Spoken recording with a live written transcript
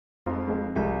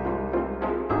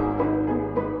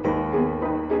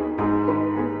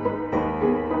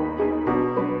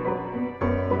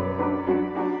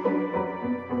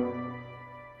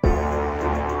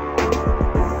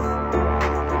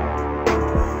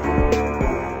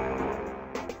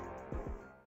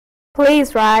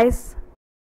Please rise.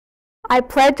 I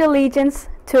pledge allegiance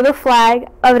to the flag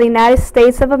of the United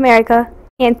States of America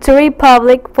and to the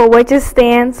republic for which it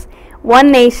stands,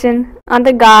 one nation,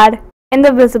 under God,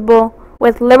 indivisible,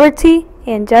 with liberty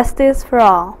and justice for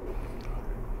all.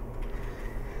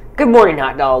 Good morning,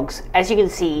 hot dogs. As you can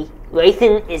see,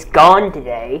 Lathan is gone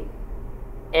today,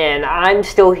 and I'm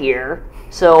still here.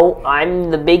 So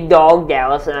I'm the big dog,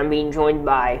 Dallas, and I'm being joined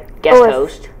by guest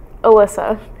host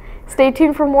Alyssa. Stay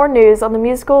tuned for more news on the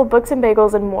musical, books and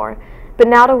bagels, and more. But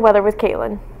now to weather with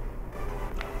Caitlin.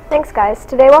 Thanks, guys.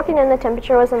 Today walking in, the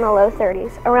temperature was in the low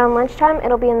 30s. Around lunchtime,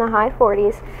 it'll be in the high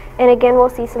 40s, and again we'll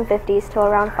see some 50s till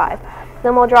around 5.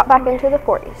 Then we'll drop back into the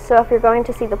 40s. So if you're going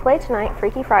to see the play tonight,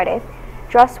 Freaky Friday,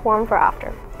 dress warm for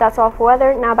after. That's all for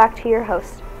weather. Now back to your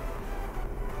host.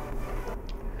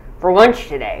 For lunch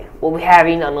today, we'll be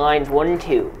having on lines 1 and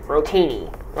 2,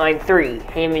 rotini. Line 3,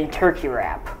 ham and turkey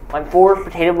wrap. Line 4,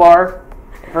 potato bar,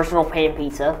 personal pan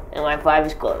pizza. And line 5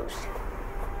 is closed.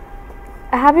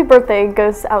 A happy birthday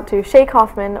goes out to Shay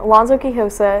Kaufman, Alonzo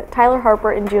Quijosa, Tyler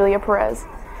Harper, and Julia Perez.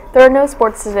 There are no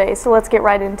sports today, so let's get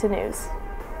right into news.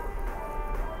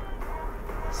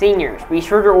 Seniors, be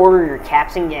sure to order your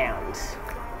caps and gowns.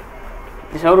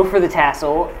 The total for the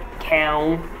tassel,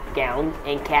 gown,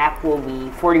 and cap will be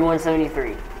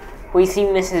 $41.73. Please see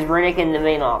Mrs. Rennick in the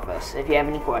main office if you have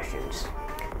any questions.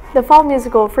 The fall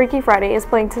musical Freaky Friday is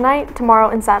playing tonight, tomorrow,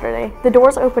 and Saturday. The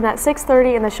doors open at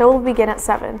 6:30 and the show will begin at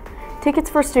 7. Tickets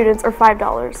for students are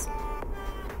 $5.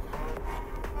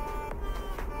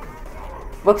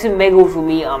 Books and Bagels will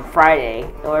be on Friday,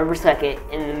 November 2nd,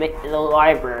 in the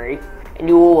library, and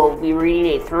you will be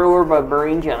reading a thriller by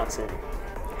Bureen Johnson.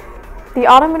 The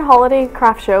Autumn and Holiday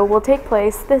Craft Show will take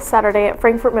place this Saturday at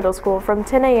Frankfort Middle School from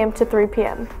 10 a.m. to 3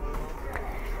 p.m.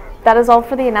 That is all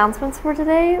for the announcements for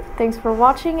today. Thanks for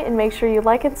watching, and make sure you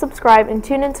like and subscribe and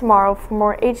tune in tomorrow for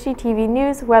more HDTV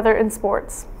news, weather, and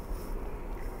sports.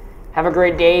 Have a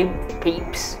great day,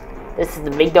 peeps. This is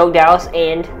the Big Dog Dallas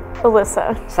and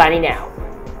Alyssa signing out.